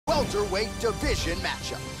welterweight division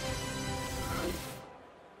matchup.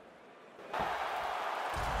 Are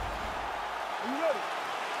you ready?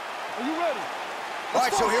 Are you ready? All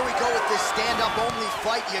right, so here we go with this stand-up-only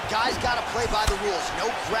fight. You guys got to play by the rules. No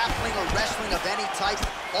grappling or wrestling of any type.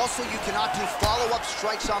 Also, you cannot do follow-up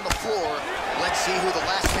strikes on the floor. Let's see who the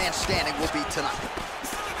last man standing will be tonight.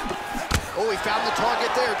 Oh, he found the target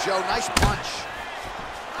there, Joe. Nice punch.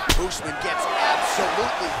 Usman gets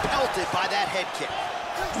absolutely pelted by that head kick.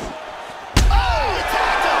 Oh,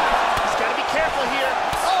 attacked him! He's got to be careful here.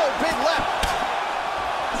 Oh, big left.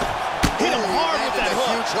 Hit him hard with that hook.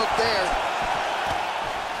 Huge hook there.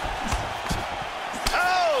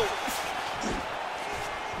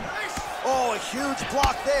 Oh, a huge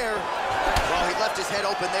block there. Well, he left his head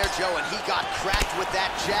open there, Joe, and he got cracked with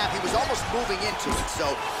that jab. He was almost moving into it,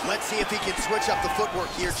 so let's see if he can switch up the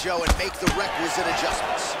footwork here, Joe, and make the requisite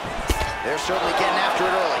adjustments. They're certainly getting after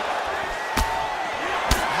it early.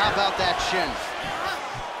 How about that shin?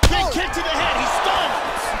 Big kick to the head. He's stunned.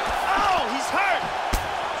 Oh, he's hurt.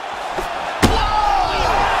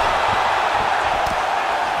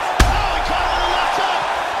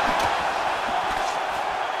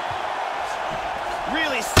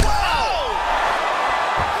 Really slow.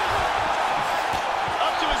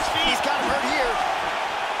 Up to his feet. He's got hurt here.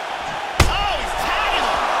 Oh, he's tagging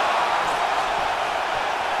him.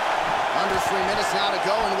 Under 3 minutes now to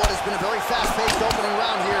go in what has been a very fast-paced opening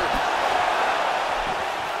round here.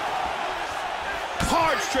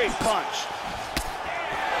 Hard straight punch.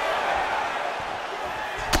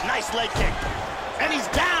 Nice leg kick. And he's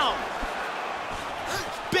down.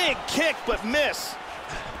 Big kick, but miss.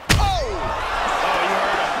 Oh! Oh, you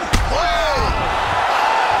heard him. Wow!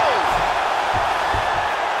 Oh!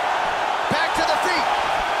 Back to the feet.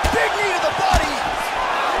 Big knee to the body.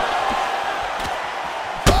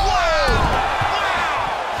 Wow!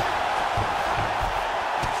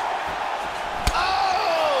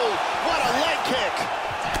 Oh! What a leg kick.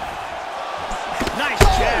 Nice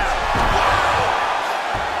jab.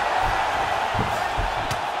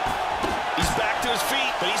 He's back to his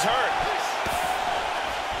feet, but he's hurt.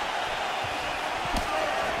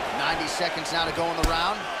 90 seconds now to go in the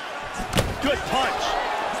round. Good punch.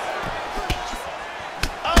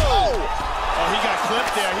 Oh! Oh, he got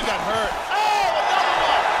clipped there. He got hurt. Oh, another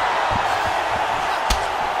one.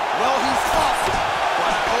 Well, he's up,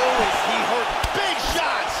 but oh, is he hurt. Big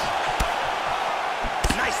shots.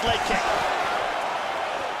 Nice leg kick.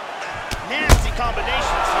 Nasty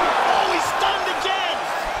combinations here. Oh, he's stunned again.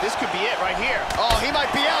 This could be it right here. Oh, he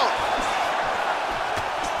might be out.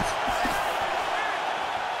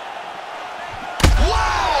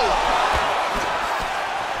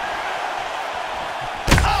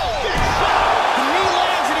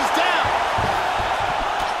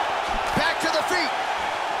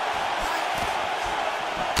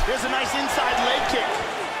 There's a nice inside leg kick.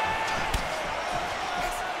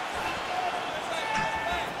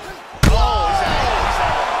 Oh, he's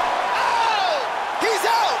out. He's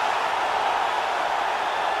out!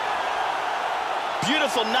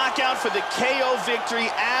 Beautiful knockout for the KO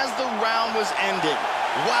victory as the round was ended.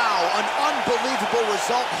 Wow, an unbelievable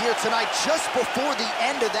result here tonight. Just before the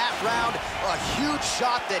end of that round, a huge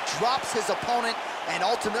shot that drops his opponent and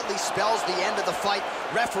ultimately spells the end of the fight.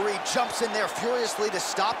 Referee jumps in there furiously to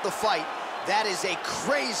stop the fight. That is a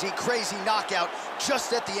crazy, crazy knockout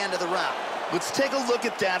just at the end of the round. Let's take a look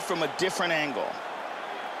at that from a different angle.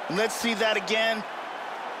 Let's see that again.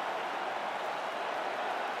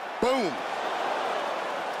 Boom.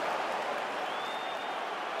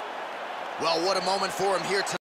 Well, what a moment for him here tonight.